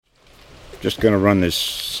just going to run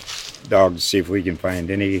this dog to see if we can find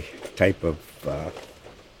any type of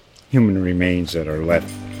human remains that are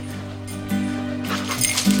left.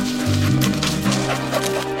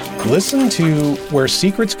 Listen to Where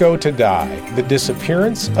Secrets Go to Die, The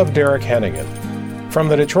Disappearance of Derek Hennigan. From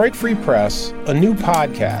the Detroit Free Press, a new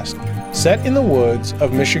podcast set in the woods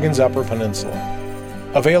of Michigan's Upper Peninsula.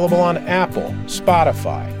 Available on Apple,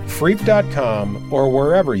 Spotify, Freep.com, or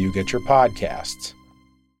wherever you get your podcasts.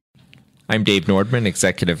 I'm Dave Nordman,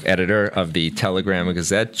 executive editor of the Telegram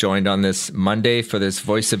Gazette, joined on this Monday for this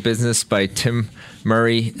Voice of Business by Tim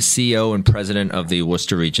Murray, CEO and president of the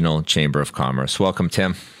Worcester Regional Chamber of Commerce. Welcome,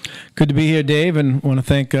 Tim. Good to be here, Dave, and want to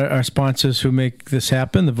thank our sponsors who make this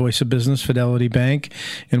happen, the Voice of Business, Fidelity Bank,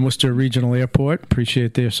 and Worcester Regional Airport.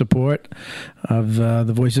 Appreciate their support of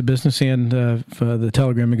the Voice of Business and for the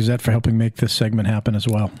Telegram Gazette for helping make this segment happen as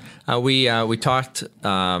well. We talked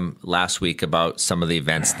last week about some of the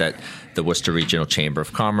events that the Worcester Regional Chamber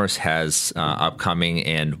of Commerce has upcoming,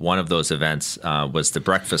 and one of those events was the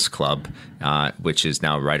Breakfast Club, which is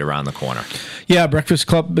now right around the corner. Yeah, Breakfast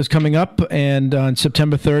Club is coming up, and on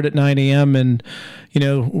September 3rd at 9 a.m., and you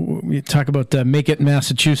know, we talk about Make It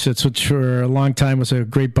Massachusetts, which for a long time was a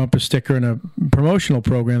great bumper sticker and a promotional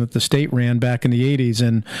program that the state ran back in the 80s.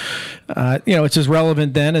 And, you know, it's as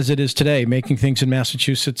relevant then as it is today. Making things in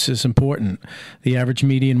Massachusetts is important. The average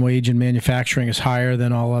median wage in manufacturing is higher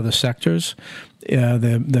than all other sectors.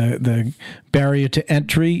 The barrier to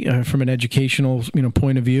entry from an educational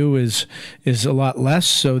point of view is a lot less,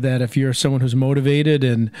 so that if you're someone who's motivated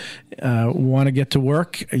and want to get to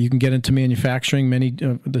work, you can get into manufacturing. Many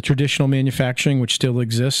the traditional manufacturing, which still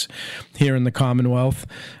exists here in the Commonwealth.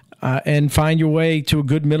 And find your way to a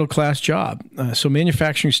good middle-class job. So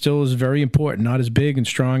manufacturing still is very important, not as big and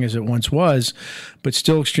strong as it once was, but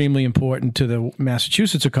still extremely important to the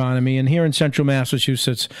Massachusetts economy. And here in central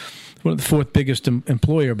Massachusetts, one of the fourth biggest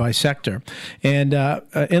employer by sector. And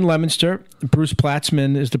in Leominster, Bruce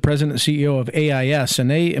Platzman is the president and CEO of AIS, and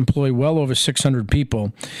they employ well over 600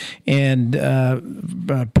 people. And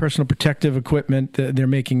personal protective equipment they're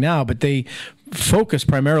making now, but they focus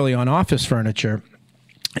primarily on office furniture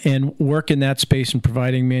and work in that space and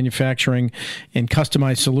providing manufacturing and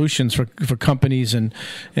customized solutions for companies and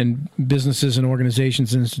businesses and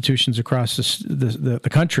organizations and institutions across the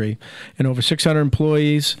country. And over 600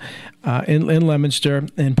 employees in Leominster.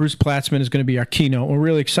 And Bruce Platzman is going to be our keynote. We're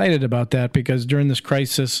really excited about that because during this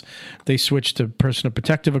crisis, they switched to personal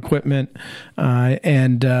protective equipment. I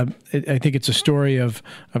think it's a story of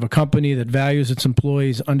a company that values its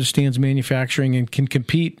employees, understands manufacturing, and can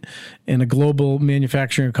compete in a global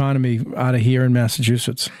manufacturing economy out of here in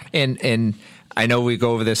Massachusetts. And I know we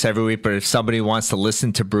go over this every week, but if somebody wants to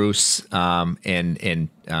listen to Bruce and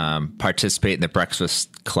participate in the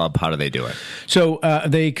Breakfast Club, how do they do it? So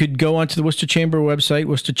they could go onto the Worcester Chamber website,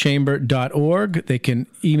 worcesterchamber.org. They can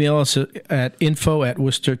email us at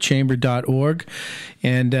info@worcesterchamber.org,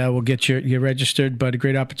 and we'll get you registered. But a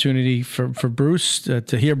great opportunity for Bruce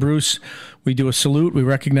to hear Bruce. We do a salute. We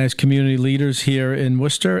recognize community leaders here in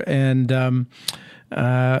Worcester, and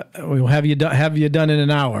we'll have you done in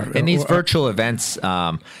an hour. And these virtual events,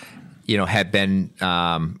 have been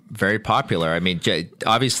very popular. I mean,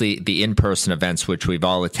 obviously the in-person events, which we've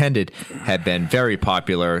all attended, have been very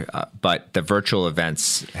popular, but the virtual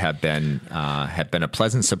events have been a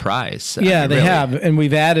pleasant surprise. Yeah, they have, and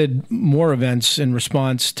we've added more events in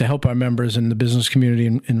response to help our members in the business community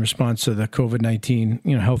in response to the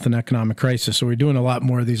COVID-19, health and economic crisis. So we're doing a lot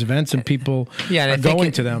more of these events, and people are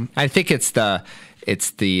going to them. I think it's the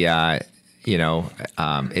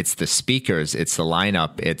speakers, it's the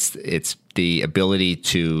lineup, it's the ability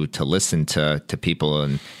to listen to people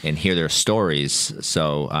and hear their stories.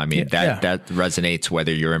 So, I mean, that resonates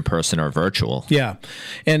whether you're in person or virtual. Yeah.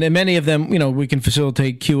 And in many of them, we can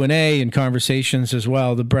facilitate Q&A and conversations as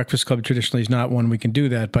well. The Breakfast Club traditionally is not one we can do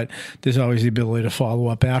that, but there's always the ability to follow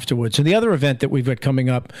up afterwards. And the other event that we've got coming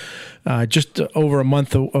up just over a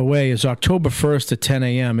month away is October 1st at 10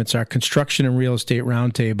 a.m. It's our Construction and Real Estate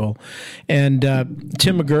Roundtable. And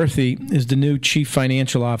Tim McGurthy is the new Chief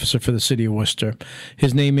Financial Officer for the City of Worcester.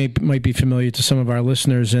 His name might be familiar to some of our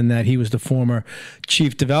listeners in that he was the former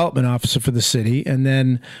Chief Development Officer for the city and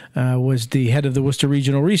then was the head of the Worcester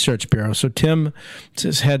Regional Research Bureau. So Tim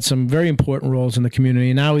has had some very important roles in the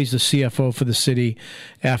community, and now he's the CFO for the city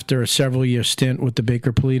after a several-year stint with the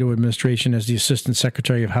Baker-Polito administration as the Assistant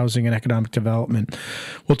Secretary of Housing and Economic Development.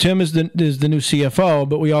 Well, Tim is the new CFO,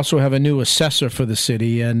 but we also have a new assessor for the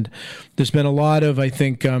city, and there's been a lot of, I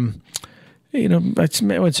think,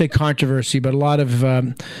 I would say controversy, but a lot of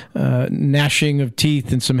gnashing of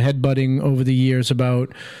teeth and some headbutting over the years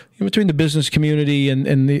about between the business community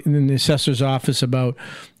and the assessor's office about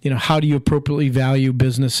how do you appropriately value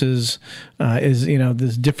businesses?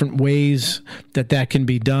 There's different ways that can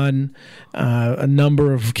be done. A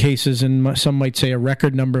number of cases, and some might say a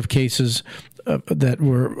record number of cases that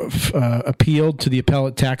were appealed to the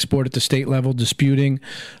appellate tax board at the state level, disputing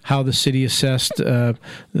how the city assessed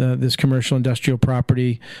this commercial industrial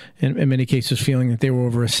property, and in many cases feeling that they were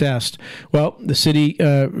overassessed. Well, the city,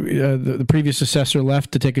 the previous assessor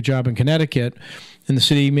left to take a job in Connecticut, and the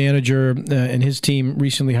city manager and his team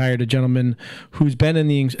recently hired a gentleman who's been in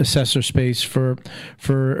the assessor space for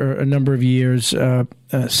a number of years, Samuel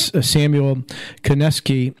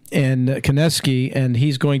Koneski, and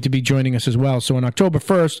he's going to be joining us as well. So on October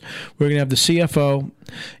 1st, we're going to have the CFO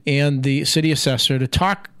and the city assessor to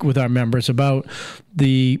talk with our members about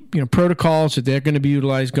the protocols that they're going to be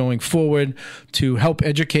utilized going forward to help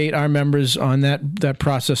educate our members on that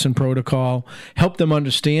process and protocol, help them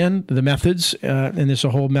understand the methods, and there's a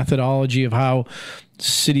whole methodology of how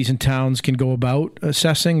cities and towns can go about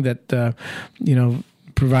assessing that,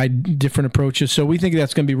 provide different approaches. So we think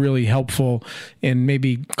that's going to be really helpful in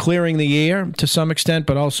maybe clearing the air to some extent,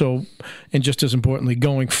 but also, and just as importantly,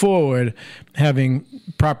 going forward, having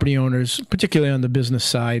property owners, particularly on the business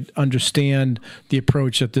side, understand the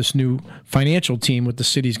approach that this new financial team with the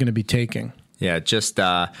city is going to be taking. Yeah, just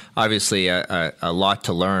obviously a lot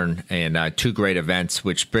to learn, and two great events,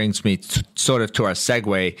 which brings me sort of to our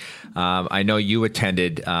segue. I know you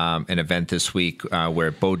attended an event this week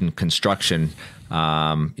where Bowden Construction,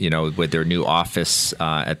 with their new office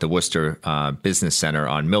at the Worcester Business Center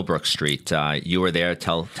on Millbrook Street. You were there.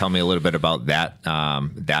 Tell me a little bit about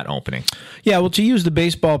that opening. Yeah, well, to use the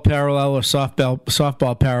baseball parallel or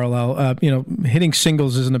softball parallel, hitting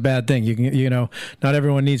singles isn't a bad thing. You can, not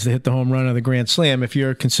everyone needs to hit the home run or the grand slam. If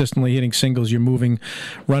you're consistently hitting singles, you're moving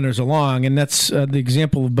runners along, and that's the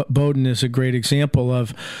example of Bowden is a great example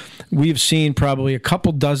of. We've seen probably a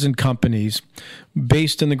couple dozen companies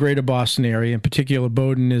based in the greater Boston area. In particular,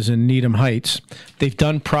 Bowden is in Needham Heights. They've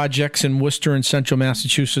done projects in Worcester and central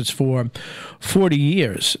Massachusetts for 40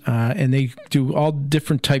 years, and they do all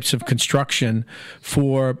different types of construction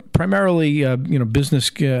for primarily, business,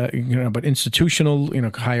 but institutional,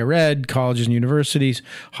 higher ed, colleges and universities,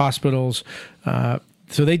 hospitals.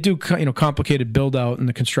 So they do, complicated build out in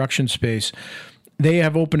the construction space. They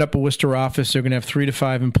have opened up a Worcester office. They're going to have 3 to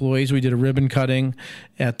 5 employees. We did a ribbon cutting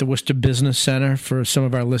at the Worcester Business Center. For some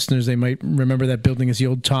of our listeners, they might remember that building as the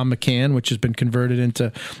old Tom McCann, which has been converted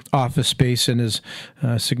into office space and is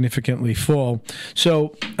significantly full.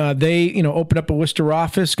 So they, opened up a Worcester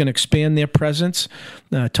office, going to expand their presence.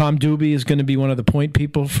 Tom Doobie is going to be one of the point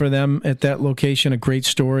people for them at that location. A great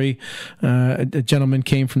story. A gentleman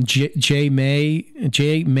came from Maine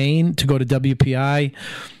to go to WPI.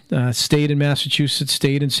 Stayed in Massachusetts,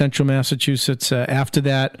 stayed in central Massachusetts. After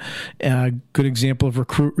that, good example of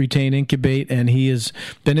recruit, retain, incubate, and he has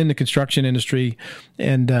been in the construction industry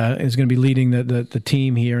and is going to be leading the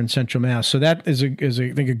team here in central Mass. So that is,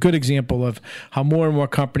 I think, a good example of how more and more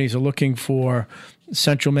companies are looking for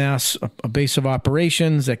central Mass, a base of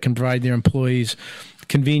operations that can provide their employees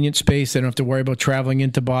convenient space. They don't have to worry about traveling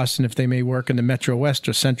into Boston if they may work in the Metro West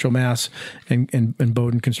or Central Mass. And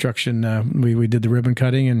Bowden Construction, we did the ribbon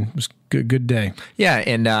cutting, and it was a good day. Yeah,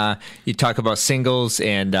 and you talk about singles,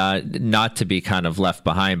 and not to be kind of left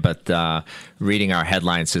behind, but reading our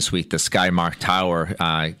headlines this week, the Skymark Tower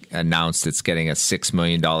announced it's getting a $6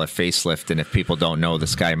 million facelift. And if people don't know the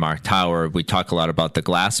Skymark Tower, we talk a lot about the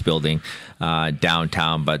glass building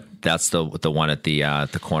downtown, but that's the one at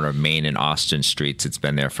the corner of Main and Austin Streets. It's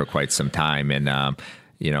been there for quite some time, and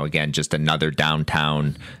again, just another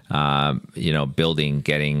downtown building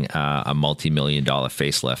getting a multi-million-dollar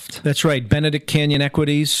facelift. That's right. Benedict Canyon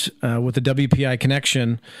Equities with the WPI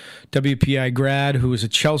connection. WPI grad who is a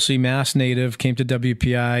Chelsea, Mass native, came to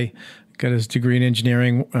WPI, got his degree in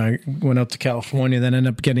engineering, went out to California, then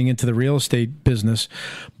ended up getting into the real estate business.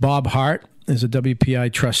 Bob Hart is a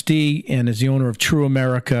WPI trustee and is the owner of True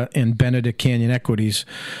America and Benedict Canyon Equities,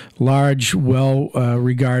 large,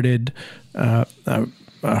 well-regarded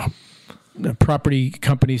property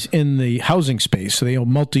companies in the housing space. So they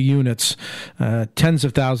own multi-units, tens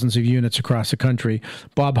of thousands of units across the country.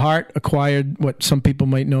 Bob Hart acquired what some people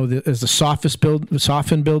might know as the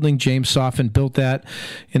Soffin building. James Soffin built that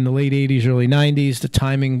in the late 80s, early 90s. The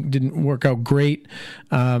timing didn't work out great,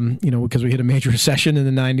 because we hit a major recession in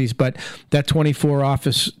the 90s. But that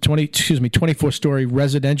 24-story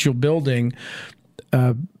residential building,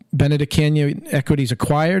 Benedict Canyon Equities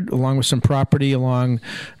acquired, along with some property along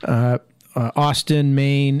Austin,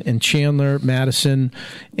 Maine, and Chandler, Madison,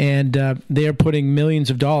 and they are putting millions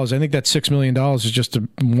of dollars. I think that $6 million is just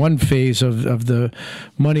one phase of the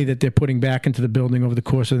money that they're putting back into the building over the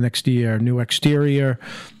course of the next year. New exterior,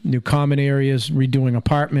 new common areas, redoing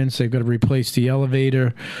apartments. They've got to replace the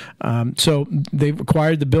elevator. So they've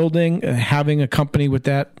acquired the building. Having a company with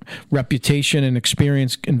that reputation and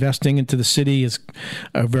experience investing into the city is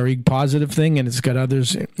a very positive thing, and it's got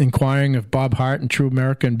others inquiring if Bob Hart and True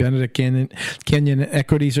America and Benedict Kenyon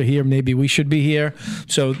Equities are here. Maybe we should be here.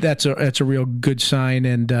 So that's a real good sign,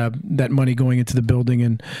 and that money going into the building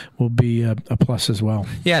and will be a plus as well.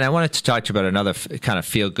 Yeah, and I wanted to talk to you about another kind of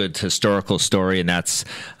feel-good historical story, and that's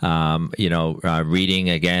reading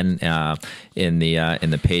again in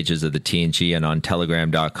the pages of the TNG and on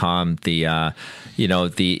Telegram.com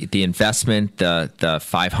the investment, the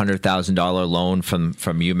 $500,000 loan from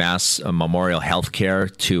UMass Memorial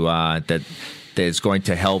Healthcare to that is going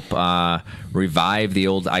to help revive the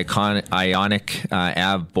old Ionic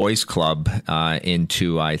Ave Boys Club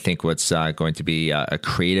into, I think, what's going to be a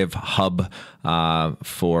creative hub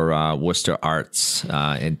for Worcester arts,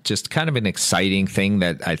 and just kind of an exciting thing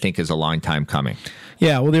that I think is a long time coming.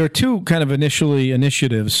 Yeah, well, there are two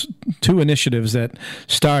initiatives that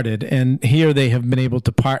started, and here they have been able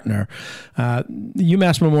to partner.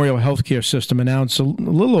 UMass Memorial Healthcare System announced a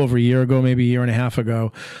little over a year ago, maybe a year and a half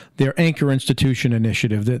ago, their Anchor Institution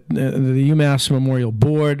initiative that the UMass Memorial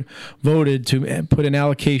Board voted to put an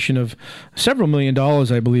allocation of several $1 million,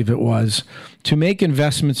 I believe it was, to make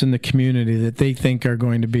investments in the community that they think are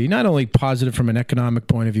going to be not only positive from an economic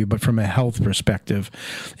point of view, but from a health perspective.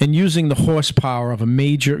 And using the horsepower of a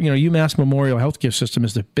major, UMass Memorial Healthcare System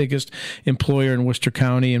is the biggest employer in Worcester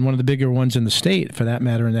County and one of the bigger ones in the state, for that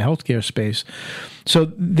matter, in the healthcare space. So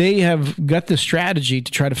they have got the strategy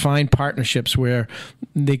to try to find partnerships where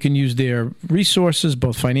they can use their resources,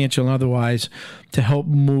 both financial and otherwise, to help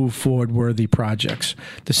move forward worthy projects.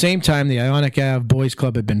 At the same time, the Ionic Ave Boys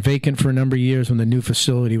Club had been vacant for a number of years when the new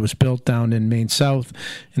facility was built down in Maine South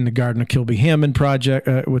in the Gardner Kilby Hammond project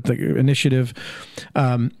with the initiative.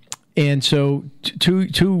 And so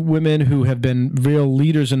two women who have been real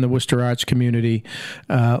leaders in the Worcester arts community,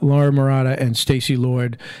 Laura Murata and Stacy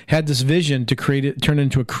Lord, had this vision to turn it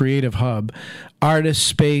into a creative hub, artist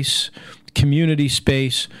space, community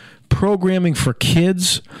space, programming for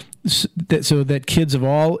kids, so that kids of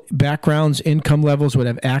all backgrounds, income levels would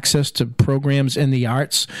have access to programs in the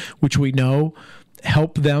arts, which we know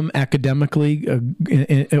help them academically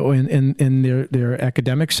in their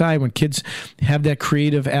academic side. When kids have that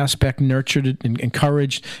creative aspect nurtured and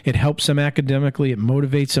encouraged, it helps them academically, it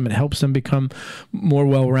motivates them, it helps them become more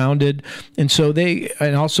well-rounded. And so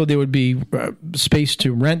there would be space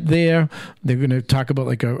to rent there. They're going to talk about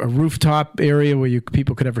like a rooftop area where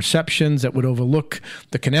people could have receptions that would overlook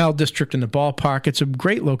the Canal District and the ballpark. It's a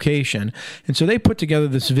great location. And so they put together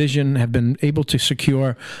this vision, have been able to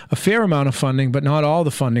secure a fair amount of funding, but not all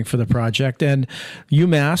the funding for the project. And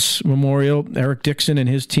UMass Memorial, Eric Dixon and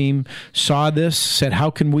his team saw this, said, how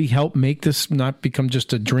can we help make this not become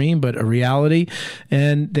just a dream, but a reality?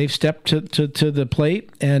 And they've stepped to the plate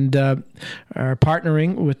and are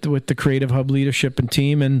partnering with the Creative Hub leadership and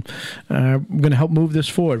team, and going to help move this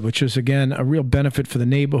forward, which is, again, a real benefit for the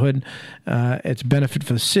neighborhood. It's a benefit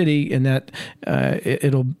for the city in that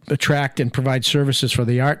it'll attract and provide services for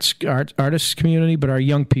the artists community, but our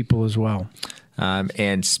young people as well.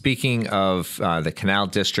 And speaking of the Canal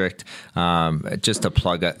District, just a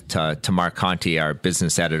plug to Mark Conti, our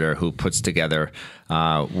business editor, who puts together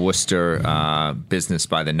Worcester Business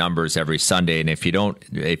by the Numbers every Sunday. And if you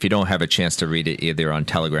don't have a chance to read it either on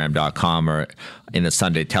Telegram.com or in the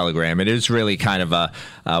Sunday Telegram, it is really kind of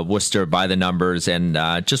a Worcester by the Numbers. And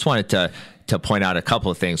just wanted to point out a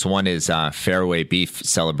couple of things. One is Fairway Beef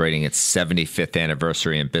celebrating its 75th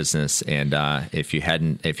anniversary in business, and if you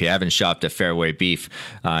haven't shopped at Fairway Beef,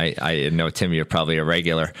 I know, Tim, you're probably a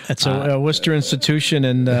regular. That's a Worcester institution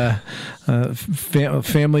and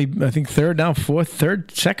family. I think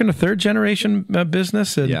second or third generation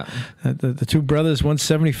business. And yeah, the two brothers,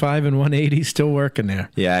 175 and 180, still working there.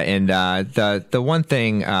 Yeah, and the one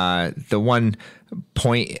thing, the one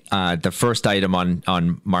point, the first item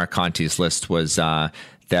on Mark Conti's list was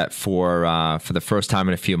that for the first time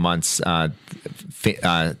in a few months,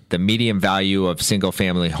 the median value of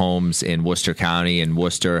single-family homes in Worcester County and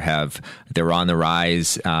Worcester they're on the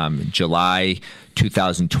rise. July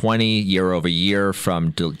 2020, year over year,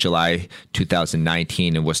 from July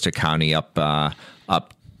 2019 in Worcester County, up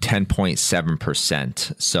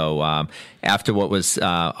 10.7%. So after what was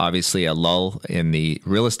obviously a lull in the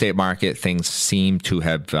real estate market, things seem to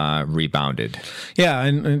have rebounded. Yeah,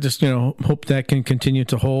 and just hope that can continue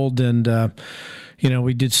to hold. And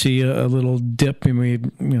we did see a little dip, and we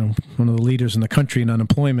one of the leaders in the country in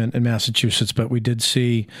unemployment in Massachusetts, but we did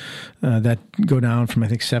see that go down from I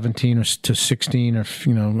think 17 to 16 or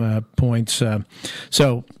points.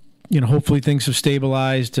 So hopefully things have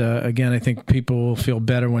stabilized. Again, I think people will feel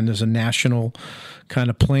better when there's a national kind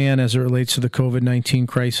of plan as it relates to the COVID-19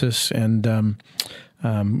 crisis, and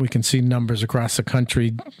we can see numbers across the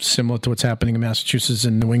country similar to what's happening in Massachusetts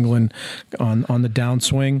and New England on the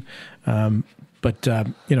downswing. But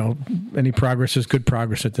any progress is good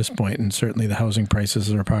progress at this point, and certainly the housing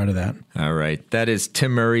prices are a part of that. All right. That is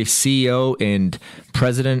Tim Murray, CEO and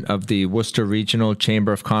President of the Worcester Regional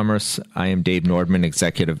Chamber of Commerce. I am Dave Nordman,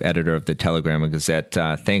 Executive Editor of the Telegram and Gazette.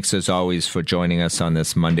 Thanks, as always, for joining us on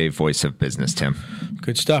this Monday Voice of Business, Tim.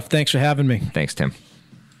 Good stuff. Thanks for having me. Thanks, Tim.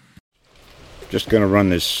 Just going to run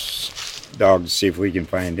this dog to see if we can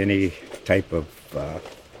find any type of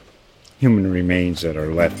human remains that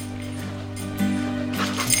are left.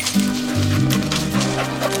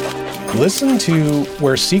 Listen to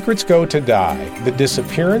Where Secrets Go to Die, The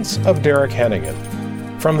Disappearance of Derek Hennigan.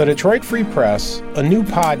 From the Detroit Free Press, a new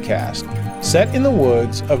podcast set in the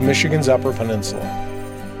woods of Michigan's Upper Peninsula.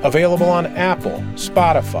 Available on Apple,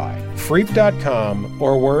 Spotify, Freep.com,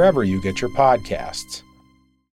 or wherever you get your podcasts.